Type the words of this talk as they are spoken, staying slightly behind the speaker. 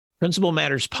Principal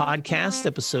Matters Podcast,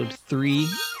 episode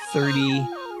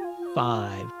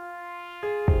 335.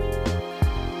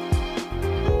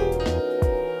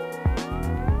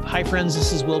 Hi, friends.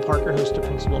 This is Will Parker, host of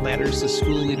Principal Matters, the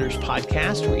School Leaders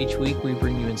Podcast, where each week we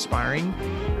bring you inspiring,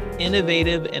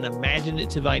 innovative, and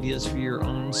imaginative ideas for your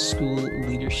own school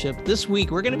leadership. This week,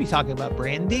 we're going to be talking about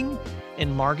branding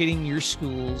and marketing your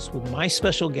schools with my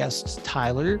special guests,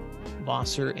 Tyler,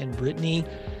 Vawser, and Britanny,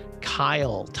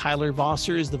 Keil. Tyler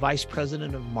Vawser is the Vice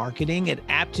President of Marketing at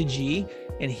Aptigee,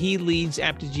 and he leads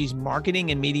Aptigee's marketing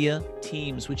and media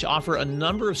teams, which offer a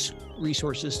number of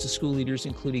resources to school leaders,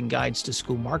 including guides to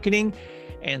school marketing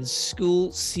and school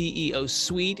CEO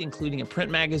suite, including a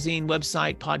print magazine,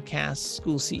 website, podcasts,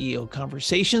 school CEO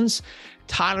conversations.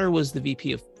 Tyler was the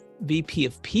VP of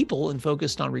People and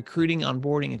focused on recruiting,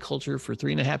 onboarding, and culture for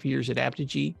 3.5 years at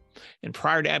Aptigee. And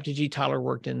prior to Aptigee, Tyler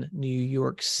worked in New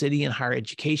York City in higher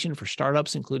education for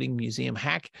startups, including Museum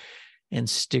Hack and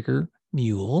Sticker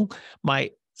Mule.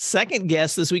 My second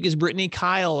guest this week is Britanny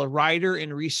Keil, a writer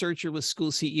and researcher with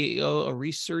School CEO, a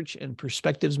research and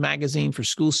perspectives magazine for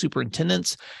school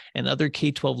superintendents and other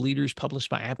K-12 leaders published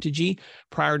by Aptigee.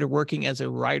 Prior to working as a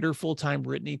writer full-time,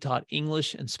 Britanny taught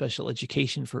English and special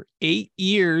education for 8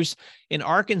 years in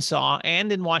Arkansas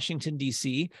and in Washington,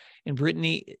 D.C., and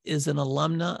Britanny is an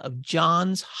alumna of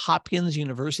Johns Hopkins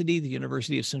University, the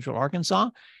University of Central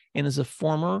Arkansas, and is a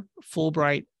former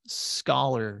Fulbright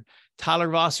scholar. Tyler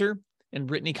Vawser and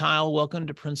Britanny Keil, welcome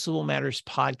to Principal Matters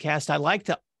Podcast. I like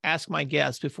to ask my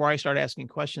guests before I start asking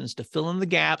questions to fill in the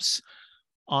gaps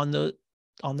on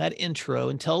that intro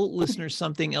and tell listeners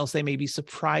something else they may be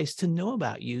surprised to know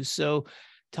about you. So,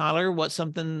 Tyler, what's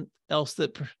something else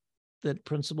that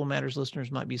Principal Matters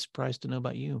listeners might be surprised to know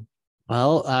about you?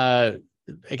 Well,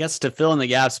 I guess to fill in the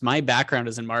gaps, my background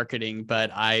is in marketing, but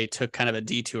I took kind of a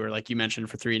detour, like you mentioned,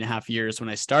 for 3.5 years when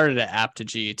I started at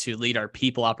Aptigee to lead our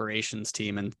people operations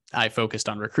team. And I focused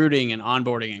on recruiting and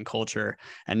onboarding and culture.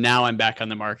 And now I'm back on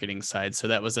the marketing side. So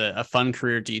that was a fun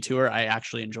career detour. I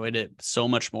actually enjoyed it so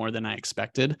much more than I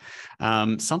expected.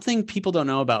 Something people don't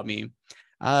know about me.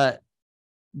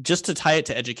 Just to tie it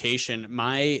to education,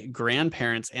 my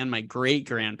grandparents and my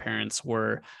great-grandparents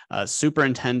were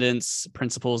superintendents,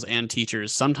 principals, and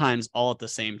teachers, sometimes all at the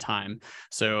same time.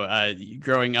 So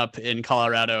growing up in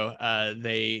Colorado,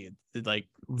 they like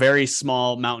very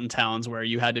small mountain towns where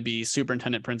you had to be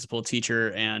superintendent, principal,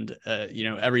 teacher, and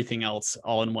everything else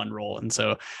all in one role. And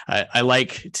so I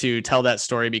like to tell that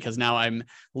story because now I'm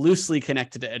loosely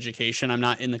connected to education. I'm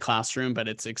not in the classroom, but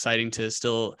it's exciting to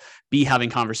still be having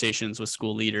conversations with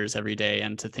school leaders every day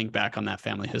and to think back on that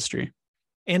family history.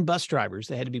 And bus drivers.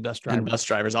 They had to be bus drivers. And bus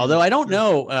drivers. Although I don't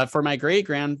know, for my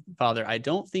great-grandfather, I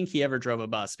don't think he ever drove a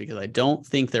bus because I don't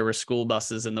think there were school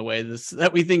buses in the way that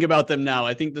we think about them now.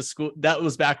 I think that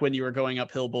was back when you were going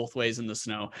uphill both ways in the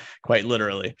snow, quite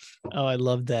literally. Oh, I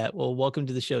love that. Well, welcome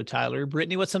to the show, Tyler.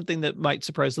 Britanny, what's something that might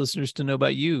surprise listeners to know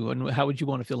about you, and how would you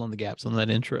want to fill in the gaps on that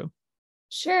intro?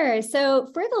 Sure. So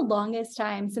for the longest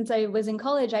time, since I was in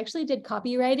college, I actually did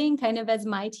copywriting kind of as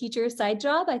my teacher side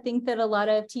job. I think that a lot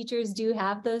of teachers do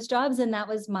have those jobs, and that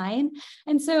was mine.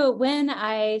 And so when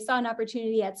I saw an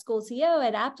opportunity at School CEO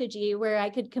at Aptigee where I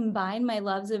could combine my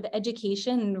loves of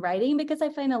education and writing, because I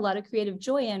find a lot of creative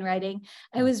joy in writing,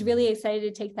 I was really excited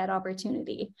to take that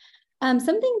opportunity.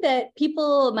 Something that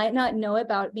people might not know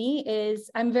about me is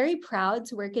I'm very proud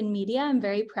to work in media. I'm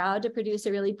very proud to produce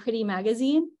a really pretty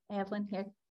magazine. I have one here.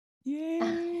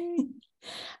 Yay!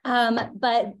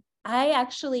 But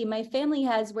my family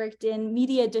has worked in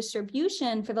media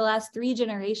distribution for the last 3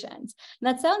 generations. And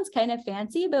that sounds kind of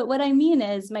fancy, but what I mean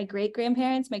is my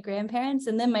great-grandparents, my grandparents,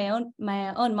 and then my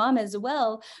own mom as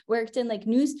well worked in like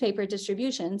newspaper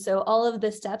distribution. So all of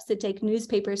the steps to take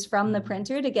newspapers from the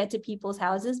printer to get to people's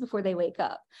houses before they wake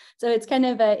up. So it's kind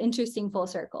of an interesting full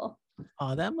circle.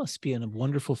 Oh, that must be a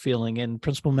wonderful feeling. And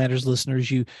Principal Matters listeners,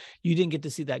 you didn't get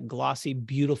to see that glossy,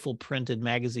 beautiful printed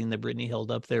magazine that Britanny held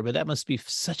up there, but that must be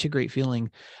such a great feeling.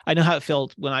 I know how it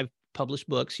felt when I've published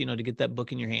books, to get that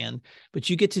book in your hand, but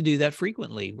you get to do that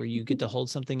frequently where you get to hold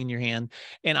something in your hand.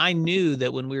 And I knew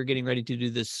that when we were getting ready to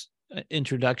do this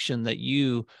introduction that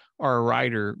you are a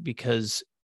writer, because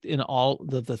in all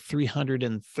the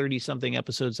 330 something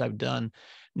episodes I've done,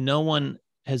 no one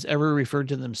has ever referred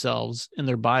to themselves in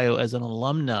their bio as an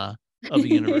alumna of a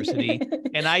university.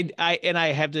 And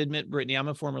I have to admit, Britanny, I'm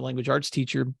a former language arts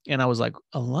teacher, and I was like,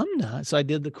 alumna. So I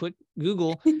did the quick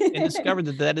Google and discovered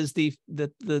that's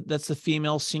the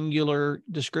female singular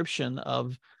description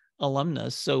of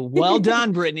alumnus. So well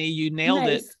done, Britanny. You nailed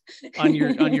Nice. it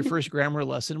on your first grammar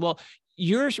lesson. Well,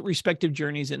 your respective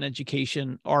journeys in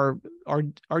education are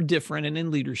different and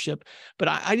in leadership. But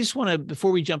I just want to,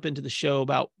 before we jump into the show,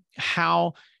 about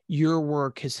how your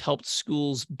work has helped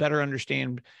schools better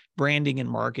understand branding and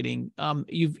marketing.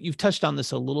 You've touched on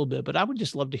this a little bit, but I would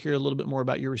just love to hear a little bit more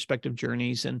about your respective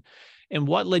journeys and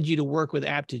what led you to work with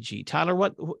Aptigee. Tyler,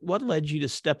 what led you to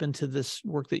step into this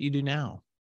work that you do now?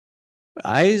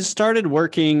 I started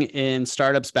working in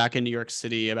startups back in New York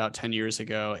City about 10 years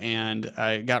ago, and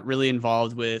I got really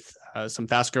involved with some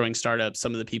fast-growing startups,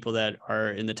 some of the people that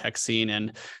are in the tech scene,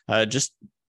 and just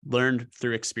learned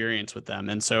through experience with them.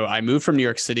 And so I moved from New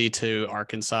York City to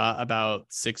Arkansas about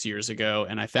 6 years ago,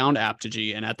 and I found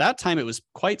Aptigee. And at that time, it was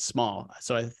quite small.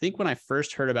 So I think when I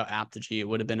first heard about Aptigee, it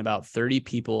would have been about 30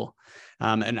 people.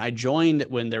 And I joined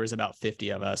when there was about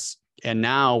 50 of us. And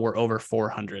now we're over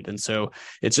 400. And so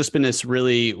it's just been this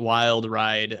really wild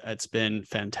ride. It's been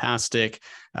fantastic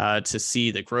to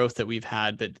see the growth that we've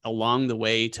had, but along the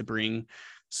way to bring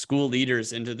school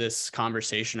leaders into this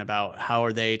conversation about how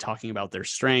are they talking about their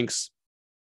strengths,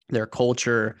 their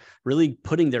culture, really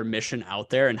putting their mission out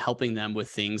there and helping them with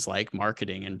things like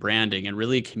marketing and branding and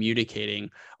really communicating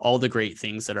all the great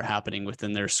things that are happening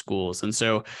within their schools. And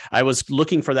so I was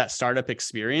looking for that startup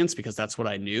experience because that's what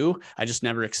I knew. I just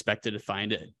never expected to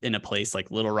find it in a place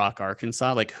like Little Rock,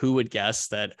 Arkansas. Like, who would guess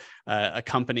that a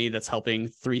company that's helping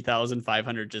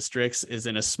 3,500 districts is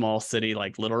in a small city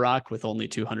like Little Rock with only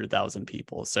 200,000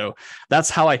 people? So that's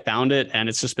how I found it. And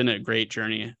it's just been a great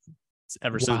journey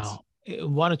ever since.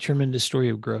 What a tremendous story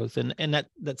of growth. And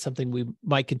that's something we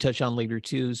might could touch on later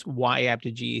too, is why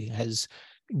Aptigee has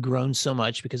grown so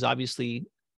much, because obviously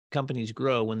companies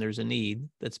grow when there's a need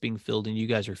that's being filled and you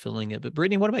guys are filling it. But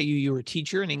Brittany, what about you? You were a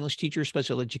teacher, an English teacher,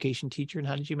 special education teacher. And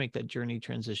how did you make that journey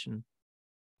transition?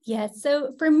 Yes.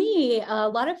 So for me, a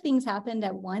lot of things happened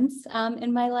at once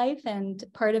in my life, and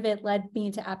part of it led me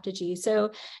to Aptigee.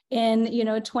 So in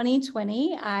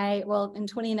 2020, in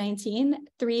 2019,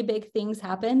 three big things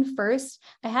happened. First,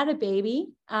 I had a baby.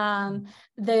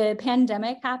 The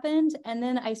pandemic happened, and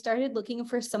then I started looking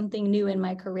for something new in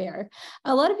my career.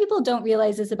 A lot of people don't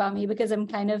realize this about me because I'm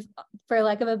kind of, for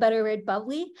lack of a better word,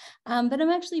 bubbly, but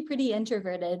I'm actually pretty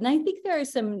introverted. And I think there are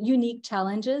some unique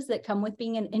challenges that come with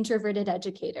being an introverted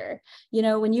educator.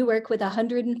 When you work with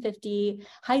 150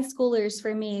 high schoolers,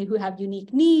 for me, who have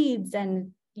unique needs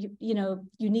and,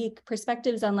 unique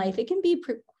perspectives on life, it can be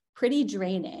pretty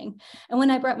draining. And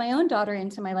when I brought my own daughter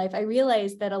into my life, I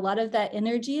realized that a lot of that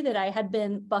energy that I had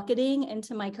been bucketing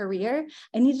into my career,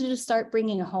 I needed to start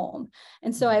bringing home.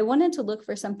 And so I wanted to look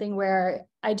for something where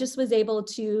I just was able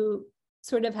to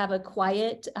sort of have a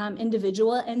quiet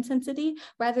individual intensity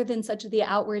rather than such the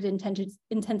outward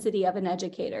intensity of an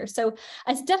educator. So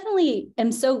I definitely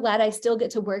am so glad I still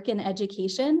get to work in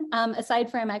education,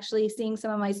 aside from actually seeing some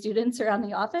of my students around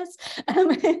the office.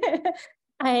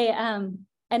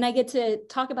 And I get to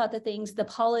talk about the things, the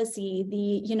policy,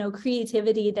 the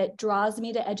creativity that draws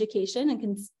me to education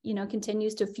and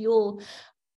continues to fuel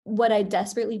what I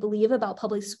desperately believe about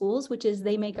public schools, which is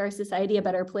they make our society a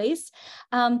better place.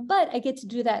 But I get to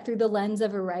do that through the lens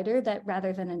of a writer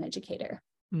rather than an educator.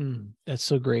 That's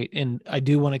so great. And I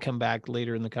do want to come back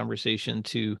later in the conversation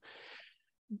to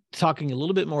talking a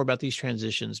little bit more about these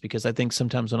transitions, because I think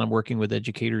sometimes when I'm working with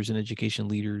educators and education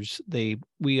leaders,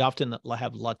 we often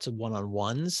have lots of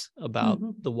one-on-ones about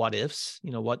the what ifs,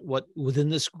 what within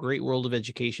this great world of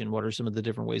education, what are some of the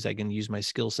different ways I can use my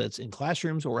skill sets in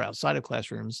classrooms or outside of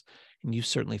classrooms? And you've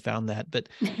certainly found that. But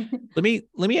let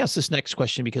me ask this next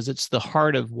question, because it's the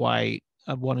heart of why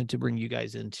I wanted to bring you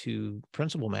guys into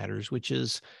Principal Matters, which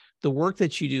is the work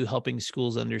that you do helping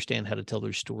schools understand how to tell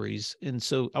their stories. And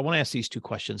so I want to ask these two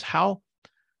questions. How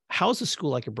is a school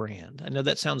like a brand? I know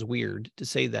that sounds weird to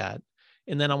say that.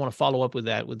 And then I want to follow up with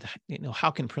that with,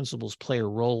 how can principals play a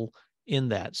role in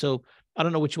that? So I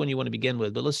don't know which one you want to begin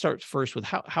with, but let's start first with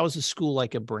how is a school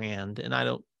like a brand? And I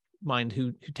don't mind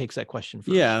who takes that question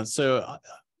first. Yeah. So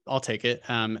I'll take it.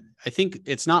 I think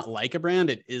it's not like a brand,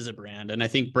 it is a brand. And I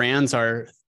think brands are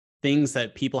things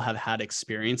that people have had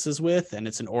experiences with, and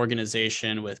it's an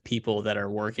organization with people that are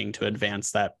working to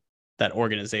advance that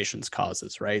organization's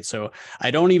causes, right? So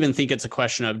I don't even think it's a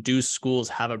question of, do schools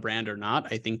have a brand or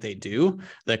not? I think they do.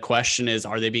 The question is,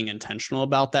 are they being intentional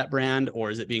about that brand, or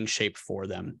is it being shaped for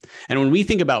them? And when we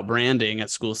think about branding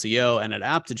at School CEO and at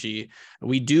Aptigee,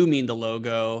 we do mean the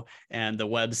logo and the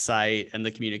website and the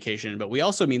communication, but we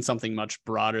also mean something much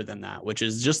broader than that, which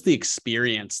is just the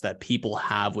experience that people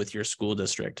have with your school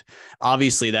district.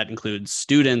 Obviously, that includes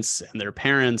students and their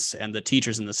parents and the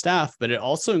teachers and the staff, but it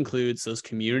also includes those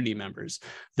community members members,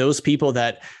 those people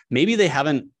that maybe they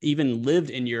haven't even lived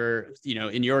in your,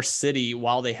 in your city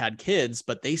while they had kids,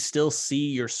 but they still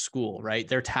see your school, right?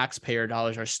 Their taxpayer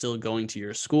dollars are still going to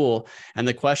your school. And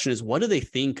the question is, what do they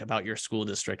think about your school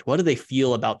district? What do they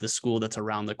feel about the school that's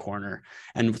around the corner?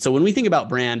 And so when we think about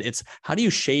brand, it's how do you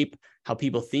shape how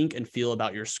people think and feel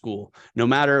about your school, no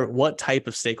matter what type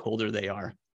of stakeholder they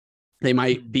are. They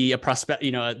might be a prospect,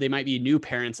 they might be new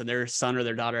parents and their son or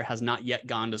their daughter has not yet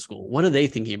gone to school. What are they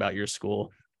thinking about your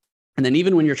school? And then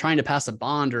even when you're trying to pass a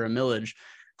bond or a millage,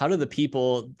 how do the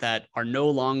people that are no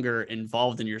longer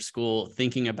involved in your school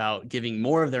thinking about giving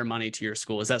more of their money to your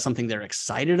school? Is that something they're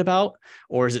excited about,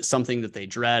 or is it something that they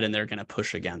dread and they're going to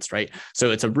push against, right?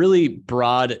 So it's a really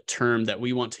broad term that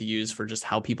we want to use for just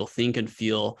how people think and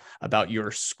feel about your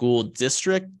school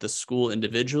district, the school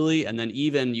individually, and then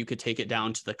even you could take it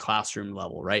down to the classroom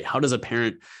level, right? How does a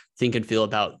parent think and feel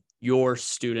about your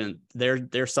student,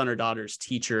 their son or daughter's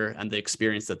teacher, and the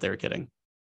experience that they're getting?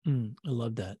 I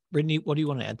love that. Brittany, what do you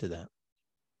want to add to that?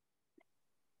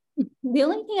 The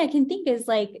only thing I can think is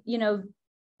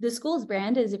the school's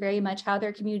brand is very much how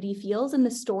their community feels and the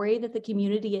story that the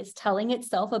community is telling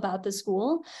itself about the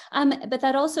school. But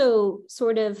that also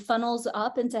sort of funnels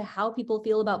up into how people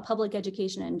feel about public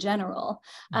education in general.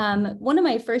 One of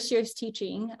my first years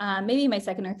teaching, maybe my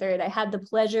second or third, I had the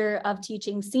pleasure of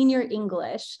teaching senior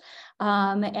English.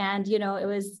 And it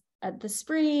was the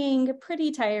spring,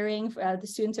 pretty tiring. The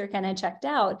students are kind of checked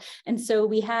out. And so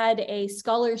we had a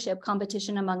scholarship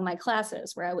competition among my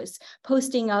classes where I was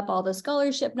posting up all the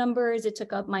scholarship numbers. It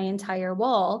took up my entire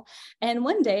wall. And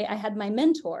one day I had my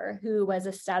mentor, who was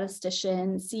a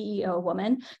statistician, CEO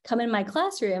woman, come in my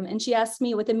classroom, and she asked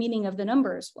me what the meaning of the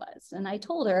numbers was. And I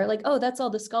told her, oh, that's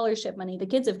all the scholarship money the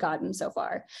kids have gotten so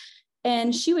far.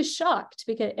 And she was shocked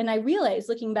and I realized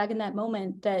looking back in that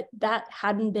moment that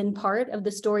hadn't been part of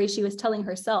the story she was telling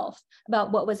herself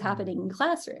about what was happening in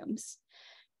classrooms.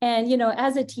 And,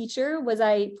 as a teacher, was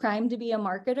I primed to be a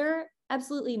marketer?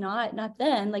 Absolutely not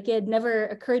then. It had never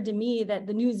occurred to me that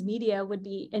the news media would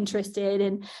be interested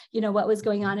in, what was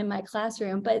going on in my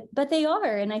classroom, but they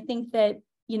are. And I think that,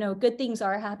 good things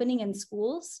are happening in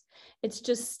schools. It's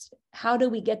just, how do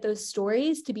we get those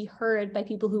stories to be heard by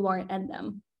people who aren't in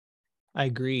them? I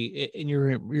agree. And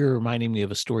you're reminding me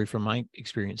of a story from my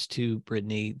experience too,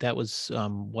 Brittany. That was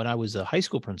when I was a high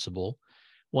school principal.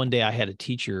 One day I had a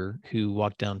teacher who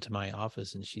walked down to my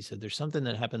office and she said, there's something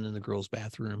that happened in the girls'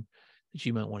 bathroom that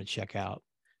you might want to check out.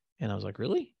 And I was like,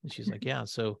 really? And she's like, yeah.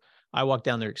 So I walked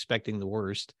down there expecting the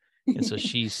worst. And so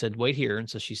she said, wait here. And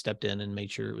so she stepped in and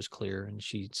made sure it was clear. And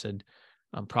she said,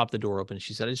 prop the door open.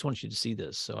 She said, I just want you to see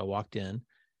this. So I walked in,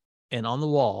 and on the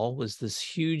wall was this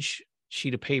huge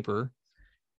sheet of paper.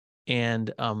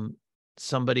 And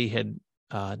somebody had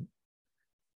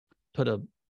put a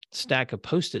stack of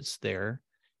Post-its there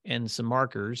and some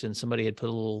markers, and somebody had put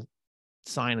a little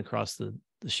sign across the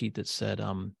sheet that said,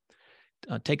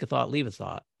 take a thought, leave a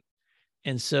thought.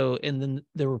 And then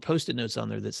there were Post-it notes on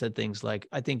there that said things like,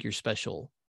 I think you're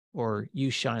special, or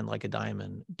you shine like a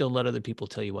diamond. Don't let other people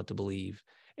tell you what to believe.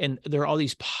 And there are all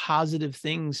these positive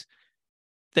things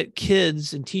that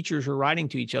kids and teachers were writing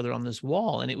to each other on this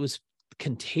wall. And it was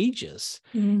contagious.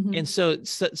 Mm-hmm. And so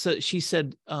she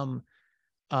said,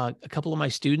 a couple of my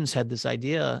students had this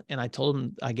idea, and I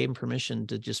gave them permission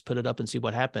to just put it up and see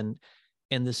what happened.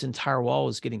 And this entire wall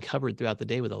was getting covered throughout the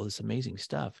day with all this amazing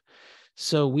stuff.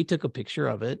 So we took a picture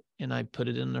of it and I put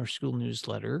it in our school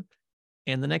newsletter.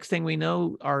 And the next thing we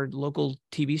know, our local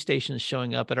TV station is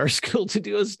showing up at our school to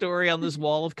do a story on this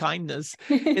wall of kindness.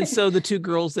 And so the two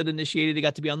girls that initiated it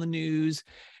got to be on the news.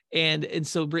 And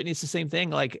so, Brittany, it's the same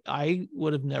thing. I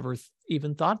would have never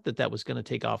even thought that was going to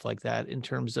take off like that, in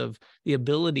terms of the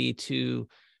ability to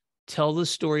tell the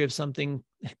story of something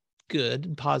good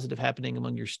and positive happening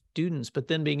among your students, but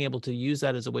then being able to use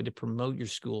that as a way to promote your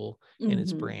school and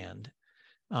its brand.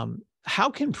 How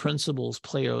can principals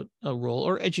play a role,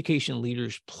 or education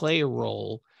leaders play a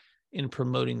role in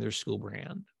promoting their school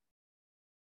brand?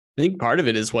 I think part of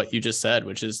it is what you just said,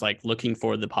 which is looking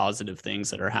for the positive things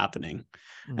that are happening.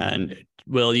 And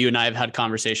Will, you and I have had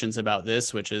conversations about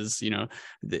this, which is,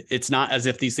 it's not as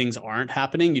if these things aren't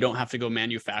happening. You don't have to go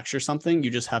manufacture something.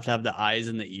 You just have to have the eyes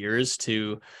and the ears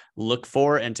to look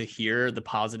for and to hear the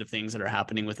positive things that are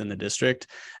happening within the district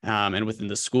and within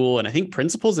the school. And I think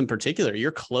principals in particular,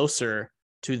 you're closer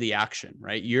to the action,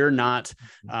 right? You're not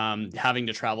having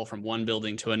to travel from one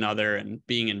building to another and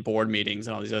being in board meetings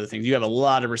and all these other things. You have a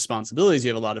lot of responsibilities. You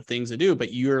have a lot of things to do,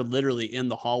 but you're literally in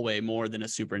the hallway more than a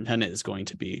superintendent is going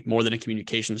to be, more than a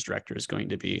communications director is going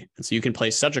to be. And so you can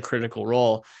play such a critical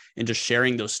role in just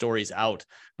sharing those stories out,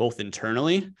 both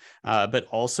internally, but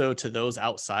also to those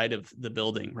outside of the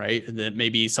building, right? That may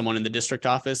be someone in the district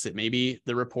office. It may be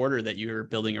the reporter that you're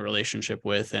building a relationship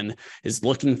with and is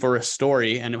looking for a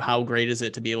story. And how great is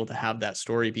it to be able to have that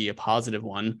story be a positive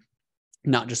one,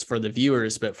 not just for the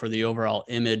viewers, but for the overall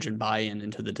image and buy-in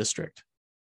into the district.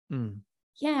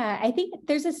 Yeah, I think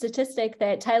there's a statistic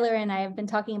that Tyler and I have been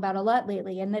talking about a lot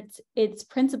lately, and it's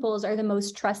principals are the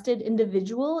most trusted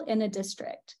individual in a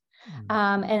district.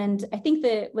 And I think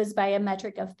that was by a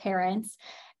metric of parents.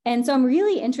 And so I'm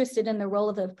really interested in the role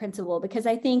of the principal, because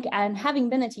I think, and having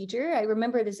been a teacher, I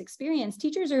remember this experience,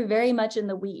 teachers are very much in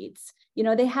the weeds. You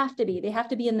know, they have to be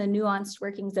in the nuanced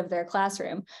workings of their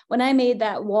classroom. When I made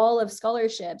that wall of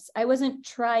scholarships, I wasn't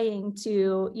trying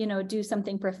to, do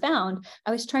something profound.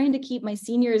 I was trying to keep my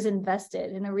seniors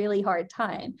invested in a really hard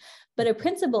time. But a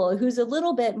principal who's a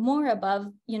little bit more above,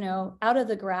 out of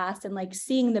the grass and like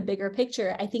seeing the bigger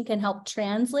picture, I think can help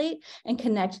translate and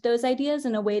connect those ideas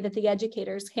in a way that the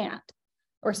educators can't,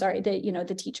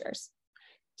 the teachers.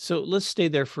 So let's stay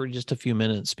there for just a few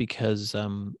minutes, because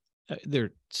there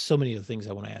are so many other things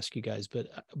I want to ask you guys, but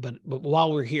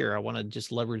while we're here, I want to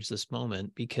just leverage this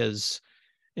moment because,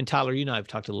 and Tyler, you and I have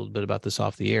talked a little bit about this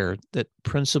off the air, that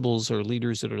principals or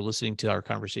leaders that are listening to our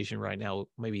conversation right now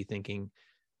may be thinking,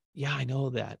 yeah, I know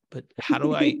that, but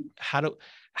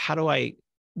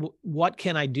what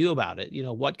can I do about it?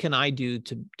 What can I do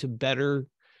to better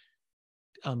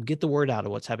get the word out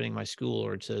of what's happening in my school,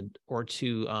 or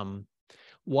to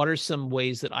what are some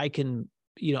ways that I can,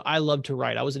 I love to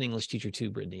write. I was an English teacher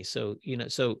too, Britanny. So,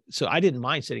 so I didn't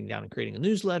mind sitting down and creating a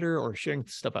newsletter or sharing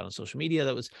stuff out on social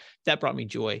media. That brought me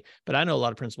joy. But I know a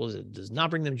lot of principals, it does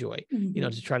not bring them joy,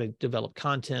 to try to develop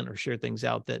content or share things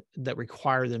out that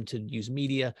require them to use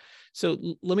media. So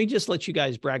let me just let you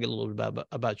guys brag a little bit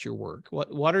about your work.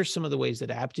 What are some of the ways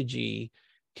that Apogee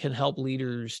can help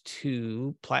leaders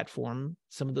to platform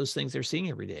some of those things they're seeing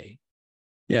every day?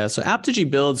 Yeah, so Apogee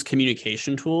builds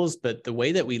communication tools, but the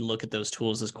way that we look at those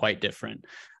tools is quite different.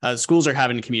 Schools are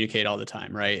having to communicate all the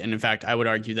time, right? And in fact, I would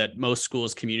argue that most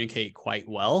schools communicate quite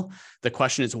well. The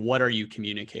question is, what are you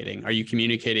communicating? Are you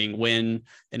communicating when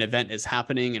an event is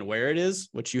happening and where it is,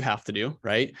 which you have to do,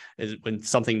 right? When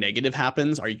something negative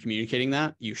happens, are you communicating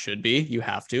that? You should be, you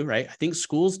have to, right? I think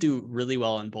schools do really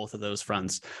well on both of those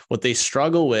fronts. What they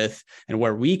struggle with and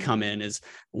where we come in is,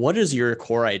 what is your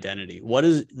core identity? What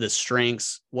is the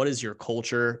strengths? What is your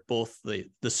culture, both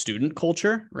the student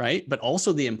culture, right? But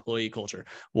also the employee culture.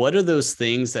 What are those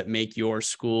things that make your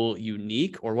school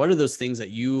unique? Or what are those things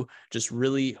that you just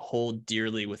really hold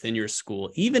dearly within your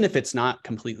school, even if it's not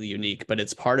completely unique, but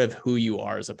it's part of who you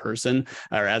are as a person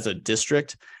or as a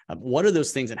district? What are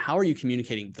those things and how are you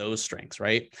communicating those strengths,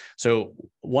 right? So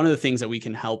one of the things that we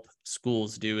can help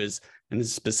schools do is, and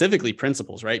specifically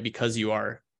principals, right? Because you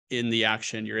are in the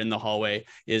action, you're in the hallway,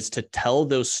 is to tell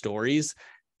those stories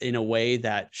in a way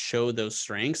that show those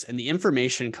strengths, and the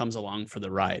information comes along for the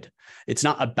ride. It's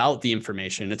not about the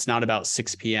information. It's not about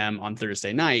 6 p.m. on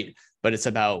Thursday night, but it's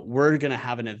about, we're going to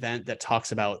have an event that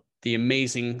talks about the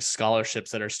amazing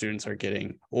scholarships that our students are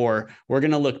getting, or we're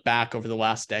going to look back over the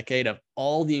last decade of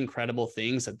all the incredible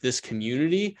things that this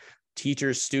community,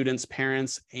 teachers, students,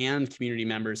 parents, and community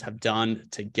members have done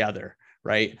together.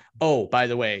 Right? Oh, by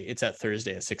the way, it's at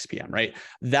Thursday at 6 p.m., right?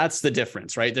 That's the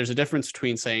difference, right? There's a difference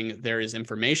between saying there is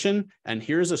information and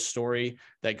here's a story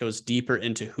that goes deeper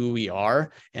into who we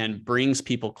are and brings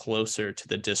people closer to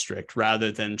the district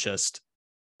rather than just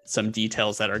some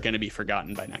details that are going to be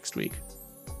forgotten by next week.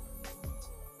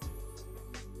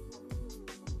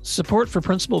 Support for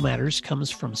Principal Matters comes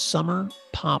from Summer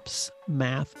Pops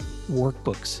Math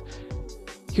Workbooks.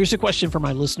 Here's a question for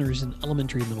my listeners in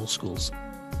elementary and middle schools.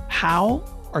 How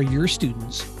are your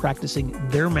students practicing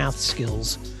their math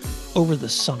skills over the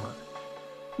summer?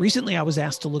 Recently, I was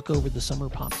asked to look over the Summer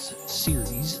Pops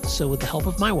series. So with the help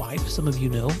of my wife, some of you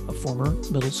know, a former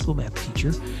middle school math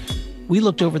teacher, we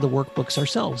looked over the workbooks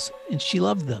ourselves and she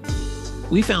loved them.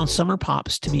 We found Summer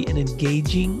Pops to be an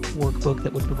engaging workbook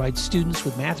that would provide students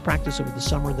with math practice over the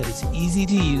summer that is easy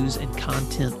to use and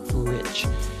content rich.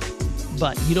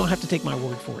 But you don't have to take my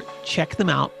word for it. Check them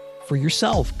out for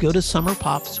yourself. Go to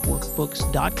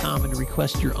summerpopsworkbooks.com and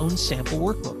request your own sample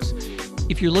workbooks.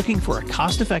 If you're looking for a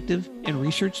cost-effective and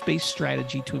research-based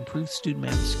strategy to improve student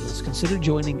math skills, consider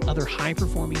joining other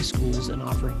high-performing schools and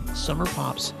offering Summer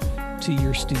Pops to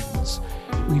your students.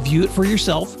 Review it for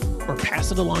yourself or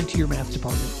pass it along to your math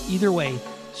department. Either way,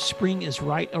 spring is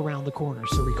right around the corner.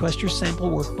 So request your sample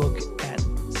workbook at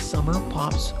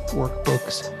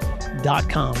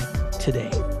summerpopsworkbooks.com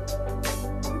today.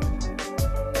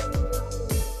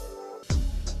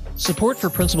 Support for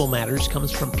Principal Matters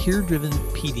comes from Peer Driven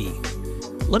PD.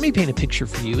 Let me paint a picture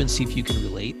for you and see if you can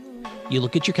relate. You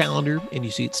look at your calendar and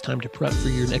you see it's time to prep for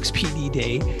your next PD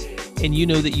day, and you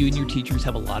know that you and your teachers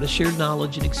have a lot of shared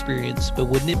knowledge and experience, but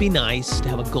wouldn't it be nice to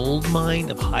have a gold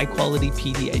mine of high quality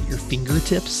PD at your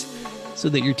fingertips so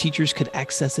that your teachers could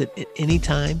access it at any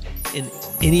time and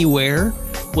anywhere?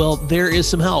 Well, there is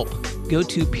some help. Go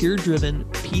to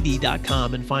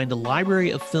peerdrivenpd.com and find a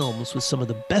library of films with some of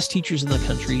the best teachers in the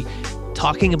country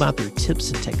talking about their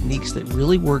tips and techniques that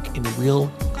really work in real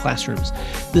classrooms.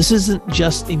 This isn't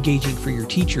just engaging for your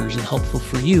teachers and helpful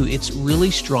for you. It's really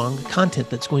strong content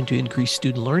that's going to increase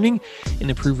student learning and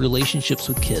improve relationships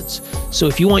with kids. So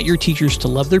if you want your teachers to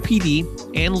love their PD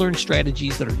and learn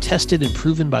strategies that are tested and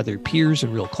proven by their peers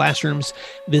in real classrooms,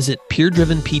 visit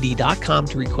peerdrivenpd.com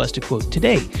to request a quote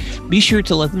today. Be sure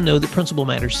to let them know that Principal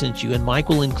Matters sent you, and Mike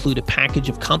will include a package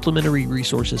of complimentary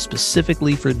resources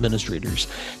specifically for administrators.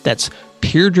 That's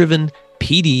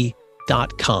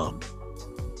peerdrivenpd.com.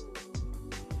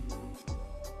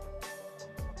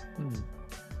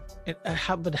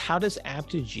 But how does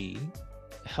Aptogee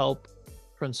help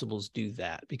principals do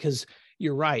that? Because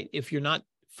you're right. If you're not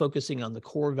focusing on the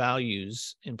core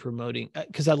values and promoting,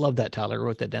 because I love that, Tyler, I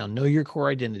wrote that down. Know your core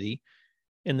identity.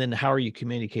 And then how are you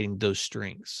communicating those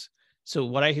strengths? So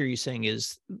what I hear you saying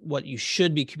is what you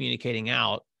should be communicating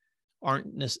out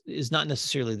is not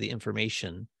necessarily the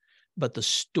information, but the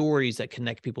stories that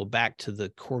connect people back to the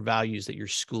core values that your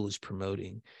school is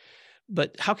promoting.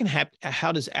 But how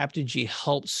does Aptogee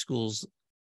help schools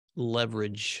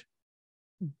leverage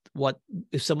what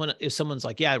if someone's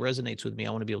like, yeah, it resonates with me,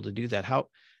 I want to be able to do that.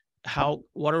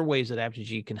 What are ways that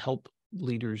Aptogee can help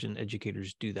leaders and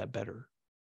educators do that better?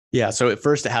 Yeah. So at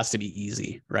first it has to be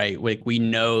easy, right? Like we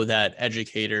know that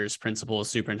educators, principals,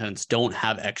 superintendents don't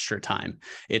have extra time.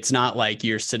 It's not like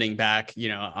you're sitting back,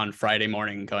 on Friday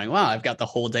morning going, wow, I've got the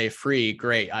whole day free.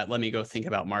 Great. Let me go think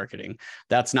about marketing.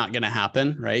 That's not going to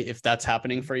happen, right? If that's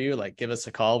happening for you, like give us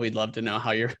a call. We'd love to know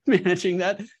how you're managing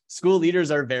that. School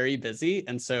leaders are very busy.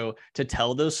 And so to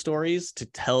tell those stories, to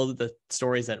tell the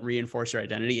stories that reinforce your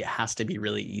identity, it has to be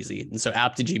really easy. And so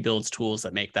Aptogee builds tools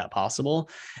that make that possible.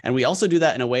 And we also do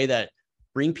that in a way that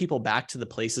bring people back to the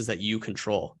places that you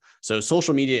control. So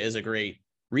social media is a great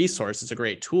resource. It's a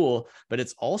great tool, but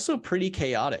it's also pretty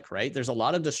chaotic, right? There's a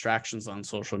lot of distractions on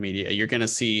social media. You're going to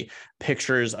see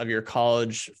pictures of your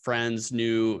college friend's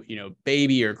new,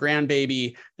 baby or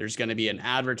grandbaby. There's going to be an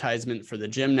advertisement for the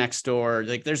gym next door.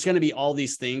 Like there's going to be all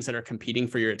these things that are competing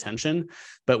for your attention.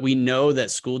 But we know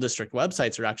that school district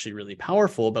websites are actually really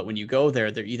powerful. But when you go there,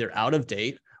 they're either out of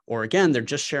date, or again, they're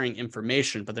just sharing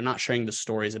information, but they're not sharing the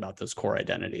stories about this core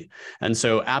identity. And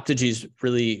so Aptogee is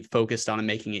really focused on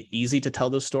making it easy to tell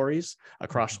those stories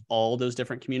across all those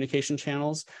different communication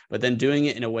channels, but then doing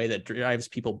it in a way that drives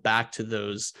people back to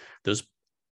those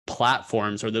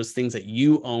platforms or those things that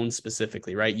you own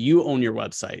specifically, right? You own your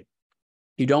website.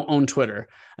 You don't own Twitter.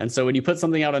 And so when you put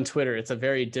something out on Twitter, it's a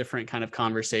very different kind of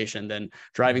conversation than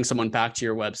driving someone back to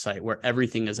your website where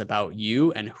everything is about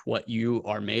you and what you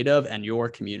are made of and your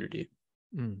community.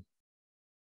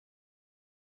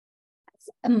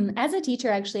 As a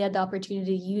teacher, I actually had the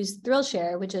opportunity to use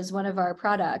ThrillShare, which is one of our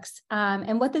products.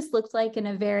 And what this looks like in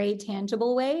a very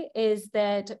tangible way is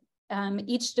that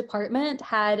each department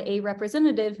had a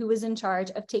representative who was in charge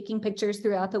of taking pictures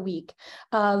throughout the week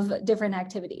of different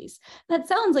activities. That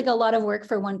sounds like a lot of work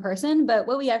for one person, but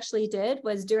what we actually did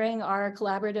was during our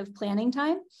collaborative planning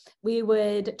time, we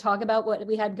would talk about what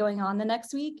we had going on the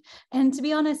next week. And to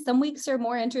be honest, some weeks are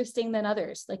more interesting than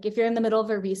others. Like if you're in the middle of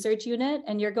a research unit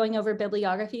and you're going over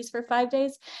bibliographies for 5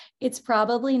 days, it's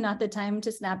probably not the time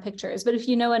to snap pictures. But if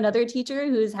you know another teacher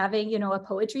who's having, a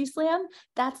poetry slam,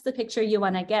 that's the picture you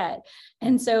want to get.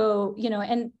 And so,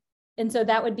 and so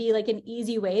that would be like an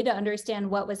easy way to understand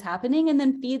what was happening and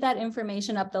then feed that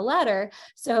information up the ladder.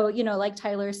 So, like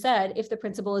Tyler said, if the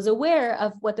principal is aware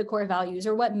of what the core values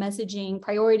or what messaging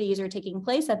priorities are taking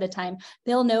place at the time,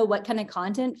 they'll know what kind of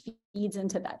content feeds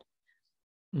into that.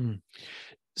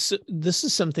 So this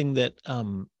is something that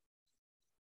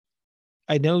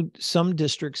I know some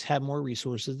districts have more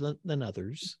resources than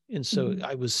others. And so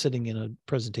I was sitting in a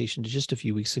presentation just a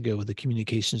few weeks ago with a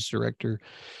communications director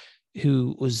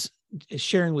who was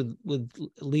sharing with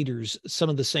leaders some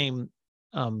of the same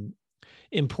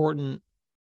important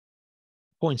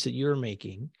points that you're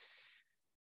making.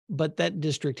 but that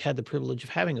district had the privilege of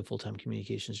having a full-time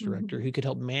communications director who could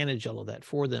help manage all of that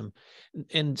for them.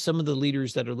 And some of the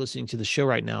leaders that are listening to the show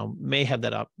right now may have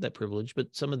that privilege, but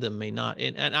some of them may not.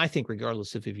 And I think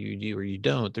regardless if you do or you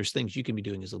don't, there's things you can be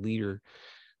doing as a leader.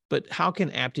 But how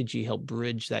can Aptigee help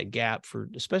bridge that gap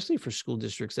especially for school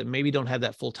districts that maybe don't have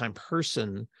that full-time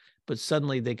person, but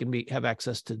suddenly they can have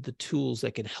access to the tools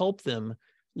that can help them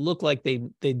look like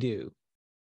they do?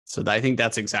 So I think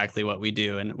that's exactly what we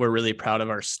do. And we're really proud of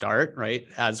our start, right?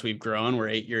 As we've grown, we're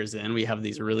 8 years in, we have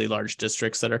these really large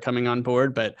districts that are coming on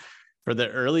board. But for the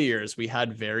early years, we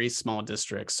had very small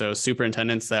districts. So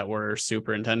superintendents that were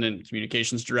superintendent,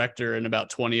 communications director, and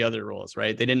about 20 other roles,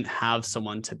 right? They didn't have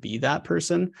someone to be that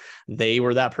person. They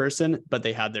were that person, but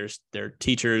they had their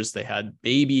teachers, they had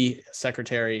baby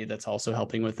secretary that's also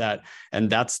helping with that. And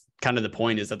that's kind of the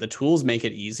point, is that the tools make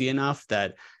it easy enough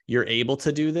that you're able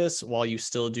to do this while you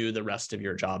still do the rest of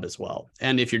your job as well.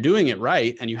 And if you're doing it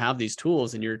right and you have these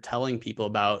tools and you're telling people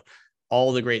about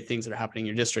all the great things that are happening in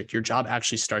your district, your job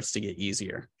actually starts to get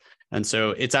easier. And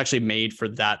so it's actually made for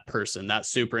that person, that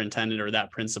superintendent or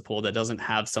that principal that doesn't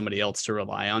have somebody else to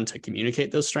rely on to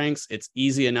communicate those strengths. It's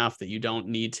easy enough that you don't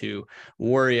need to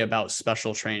worry about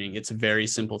special training. It's very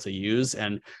simple to use.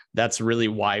 And that's really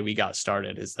why we got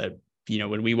started, is that, you know,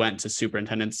 when we went to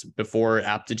superintendents before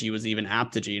Aptigee was even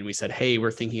Aptigee, and we said, hey,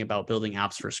 we're thinking about building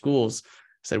apps for schools,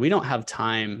 said, we don't have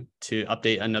time to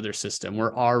update another system.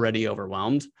 We're already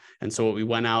overwhelmed. And so what we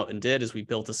went out and did is we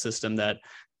built a system that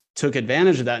took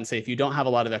advantage of that and say, if you don't have a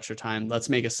lot of extra time, let's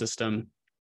make a system,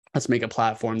 let's make a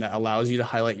platform that allows you to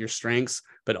highlight your strengths,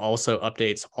 but also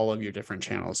updates all of your different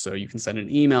channels. So you can send an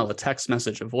email, a text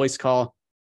message, a voice call.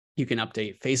 You can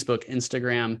update Facebook,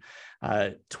 Instagram,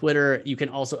 Twitter. You can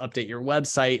also update your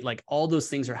website. Like, all those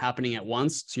things are happening at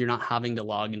once. So you're not having to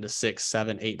log into 6,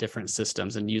 7, 8 different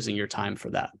systems and using your time for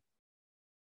that.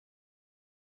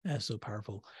 That's so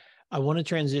powerful. I want to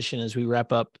transition as we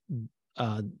wrap up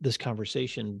this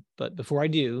conversation. But before I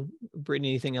do, Brittany,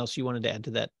 anything else you wanted to add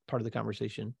to that part of the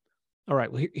conversation? All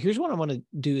right. Well, here's what I want to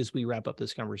do as we wrap up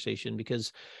this conversation,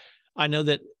 because I know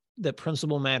that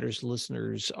Principal Matters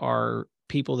listeners are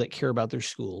people that care about their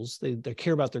schools. They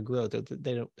care about their growth.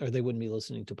 They don't, or they wouldn't be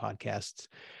listening to podcasts.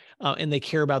 And they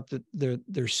care about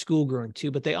their school growing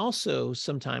too. But they also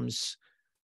sometimes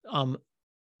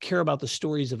care about the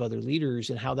stories of other leaders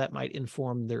and how that might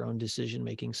inform their own decision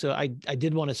making. So I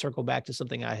did want to circle back to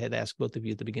something I had asked both of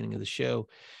you at the beginning of the show.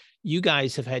 You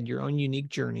guys have had your own unique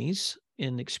journeys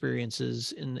and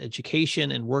experiences in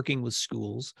education and working with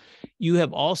schools. You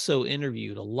have also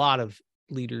interviewed a lot of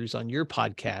leaders on your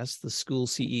podcast, the School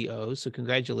CEO. So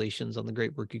congratulations on the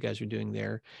great work you guys are doing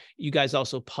there. You guys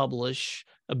also publish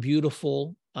a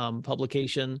beautiful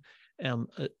publication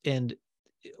and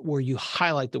where you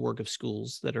highlight the work of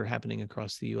schools that are happening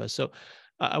across the U.S. So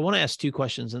I want to ask two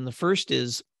questions. And the first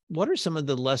is, what are some of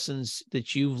the lessons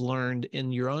that you've learned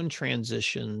in your own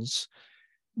transitions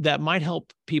that might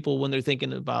help people when they're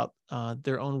thinking about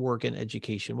their own work in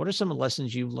education? What are some of the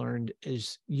lessons you've learned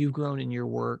as you've grown in your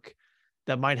work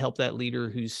that might help that leader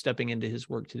who's stepping into his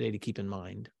work today to keep in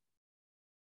mind?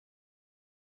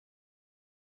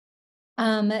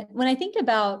 When I think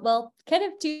about, well, kind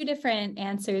of two different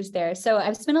answers there. So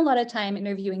I've spent a lot of time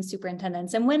interviewing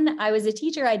superintendents. And when I was a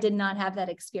teacher, I did not have that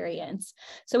experience.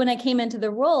 So when I came into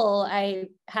the role, I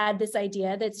had this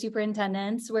idea that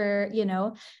superintendents were,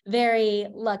 very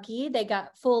lucky. They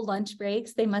got full lunch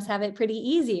breaks. They must have it pretty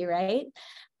easy, right?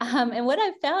 And what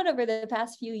I've found over the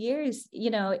past few years,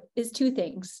 is two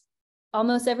things.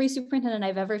 Almost every superintendent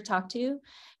I've ever talked to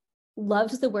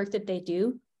loves the work that they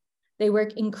do. They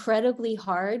work incredibly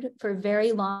hard for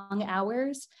very long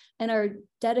hours and are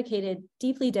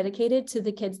deeply dedicated to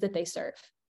the kids that they serve.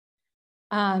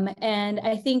 And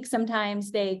I think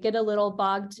sometimes they get a little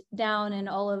bogged down in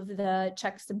all of the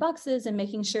checks and boxes and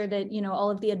making sure that, all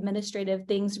of the administrative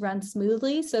things run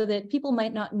smoothly, so that people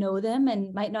might not know them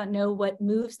and might not know what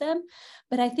moves them.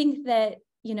 But I think that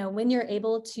when you're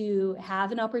able to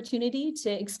have an opportunity to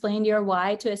explain your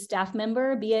why to a staff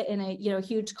member, be it in a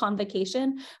huge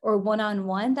convocation or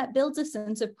one-on-one, that builds a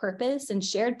sense of purpose and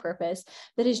shared purpose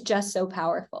that is just so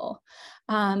powerful.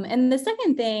 And the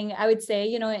second thing I would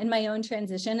say, in my own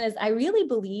transition, is I really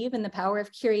believe in the power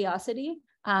of curiosity.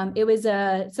 It was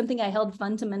something I held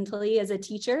fundamentally as a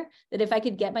teacher, that if I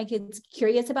could get my kids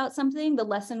curious about something, the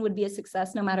lesson would be a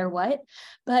success no matter what.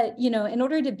 But, in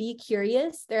order to be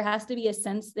curious, there has to be a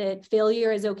sense that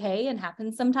failure is okay and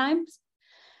happens sometimes.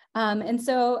 And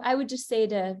so I would just say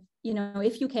to,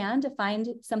 if you can, to find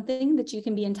something that you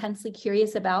can be intensely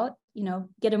curious about,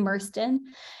 get immersed in.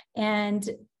 And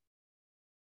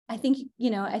I think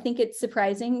it's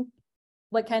surprising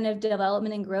what kind of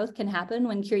development and growth can happen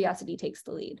when curiosity takes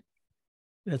the lead.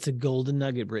 That's a golden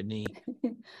nugget, Britanny,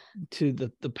 to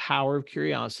the power of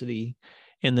curiosity,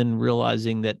 and then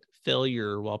realizing that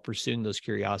failure while pursuing those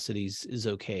curiosities is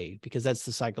okay, because that's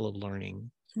the cycle of learning.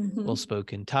 Mm-hmm. Well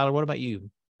spoken. Tyler, what about you?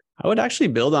 I would actually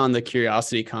build on the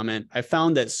curiosity comment. I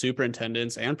found that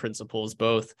superintendents and principals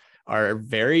both are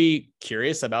very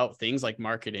curious about things like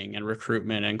marketing and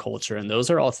recruitment and culture. And those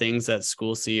are all things that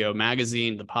School CEO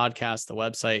Magazine, the podcast, the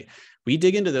website, we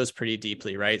dig into those pretty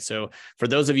deeply, right? So for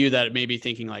those of you that may be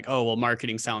thinking like, oh, well,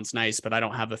 marketing sounds nice, but I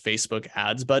don't have a Facebook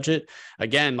ads budget.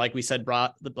 Again, like we said,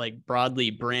 broadly,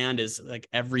 brand is like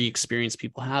every experience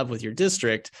people have with your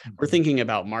district. We're thinking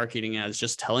about marketing as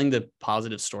just telling the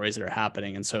positive stories that are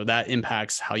happening. And so that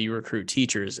impacts how you recruit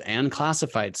teachers and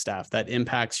classified staff. That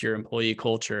impacts your employee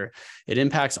culture. It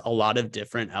impacts a lot of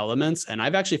different elements. And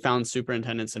I've actually found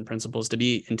superintendents and principals to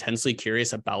be intensely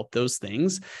curious about those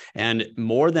things. And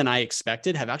more than I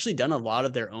expected, have actually done a lot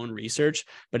of their own research,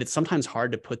 but it's sometimes hard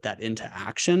to put that into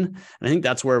action. And I think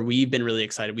that's where we've been really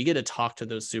excited. We get to talk to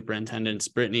those superintendents,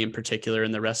 Britanny in particular,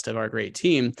 and the rest of our great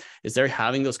team, is they're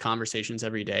having those conversations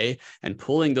every day and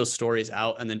pulling those stories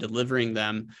out and then delivering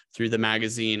them through the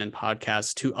magazine and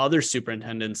podcasts to other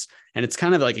superintendents. And it's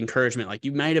kind of like encouragement. Like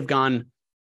you might have gone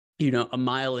a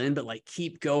mile in, but like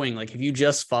keep going. Like if you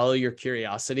just follow your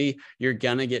curiosity, you're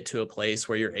gonna get to a place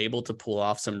where you're able to pull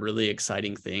off some really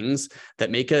exciting things that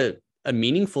make a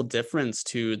meaningful difference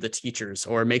to the teachers,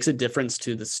 or makes a difference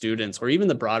to the students, or even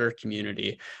the broader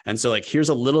community. And so like, here's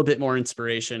a little bit more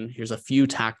inspiration. Here's a few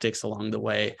tactics along the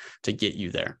way to get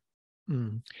you there.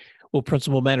 Well,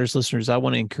 Principal Matters listeners, I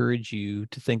want to encourage you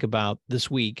to think about this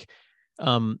week.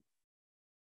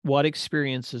 What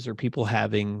experiences are people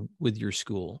having with your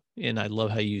school? And I love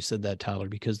how you said that, Tyler,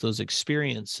 because those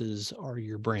experiences are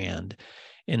your brand.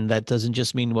 And that doesn't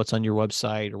just mean what's on your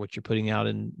website or what you're putting out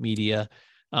in media.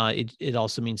 It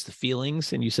also means the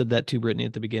feelings. And you said that too, Britanny,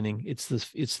 at the beginning. It's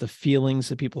the feelings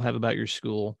that people have about your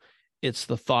school. It's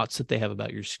the thoughts that they have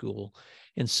about your school.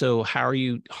 And so how are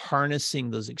you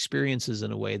harnessing those experiences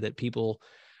in a way that people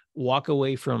walk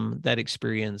away from that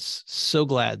experience so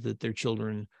glad that their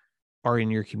children are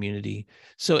in your community?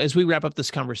 So as we wrap up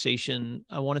this conversation,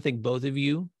 I want to thank both of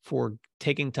you for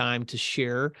taking time to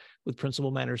share with Principal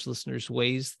Matters listeners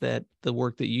ways that the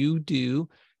work that you do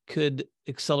could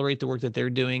accelerate the work that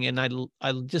they're doing. And I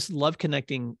just love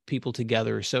connecting people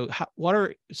together. So what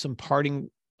are some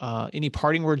any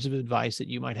parting words of advice that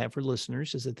you might have for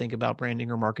listeners as they think about branding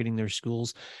or marketing their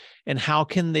schools? And how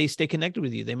can they stay connected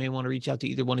with you? They may want to reach out to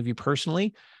either one of you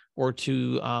personally or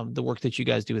to the work that you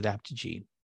guys do with Aptogee.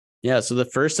 Yeah. So the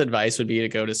first advice would be to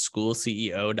go to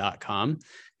schoolceo.com.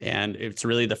 And it's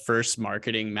really the first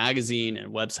marketing magazine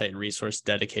and website and resource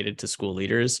dedicated to school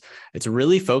leaders. It's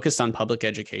really focused on public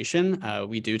education.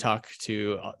 We do talk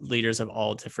to leaders of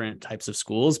all different types of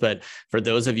schools, but for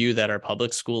those of you that are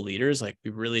public school leaders, like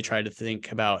we really try to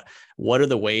think about what are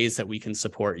the ways that we can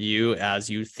support you as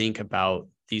you think about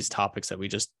these topics that we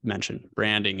just mentioned,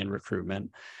 branding and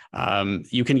recruitment.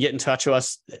 You can get in touch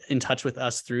with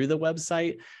us through the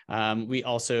website. We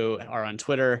also are on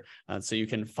Twitter, so you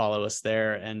can follow us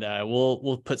there, and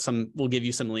we'll give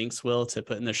you some links, Will, to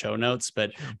put in the show notes.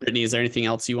 But Britanny, is there anything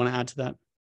else you want to add to that?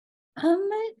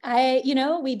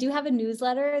 We do have a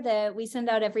newsletter that we send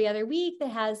out every other week that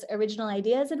has original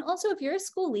ideas. And also, if you're a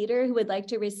school leader who would like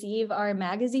to receive our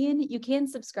magazine, you can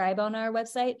subscribe on our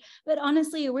website. But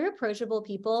honestly, we're approachable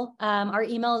people. Our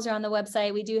emails are on the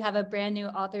website. We do have a brand new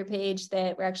author page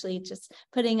that we're actually just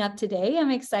putting up today.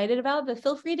 I'm excited about, but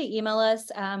feel free to email us.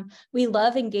 We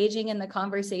love engaging in the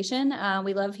conversation.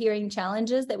 We love hearing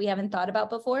challenges that we haven't thought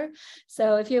about before.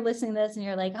 So if you're listening to this and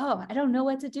you're like, oh, I don't know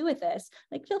what to do with this,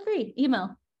 like, feel free,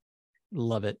 email.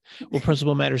 Love it. Well,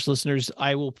 Principal Matters listeners,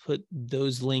 I will put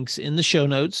those links in the show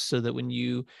notes so that when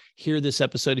you hear this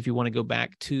episode, if you want to go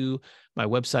back to my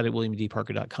website at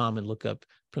williamdparker.com and look up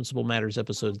Principal Matters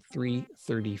episode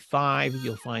 335,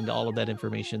 you'll find all of that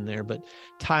information there. But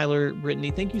Tyler,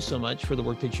 Britanny, thank you so much for the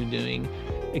work that you're doing,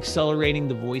 accelerating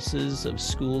the voices of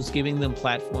schools, giving them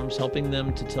platforms, helping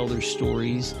them to tell their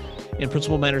stories. And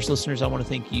Principal Matters listeners, I want to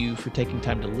thank you for taking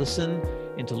time to listen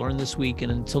and to learn this week. And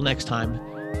until next time,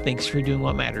 thanks for doing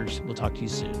what matters. We'll talk to you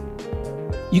soon.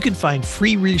 You can find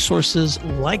free resources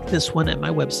like this one at my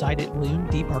website at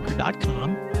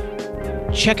williamdparker.com.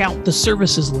 Check out the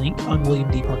services link on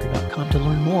williamdparker.com to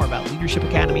learn more about leadership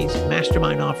academies,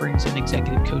 mastermind offerings, and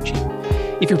executive coaching.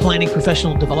 If you're planning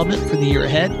professional development for the year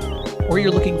ahead, or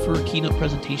you're looking for keynote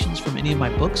presentations from any of my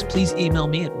books, please email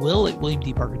me at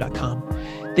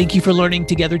will@williamdparker.com. Thank you for learning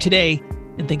together today,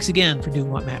 and thanks again for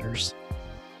doing what matters.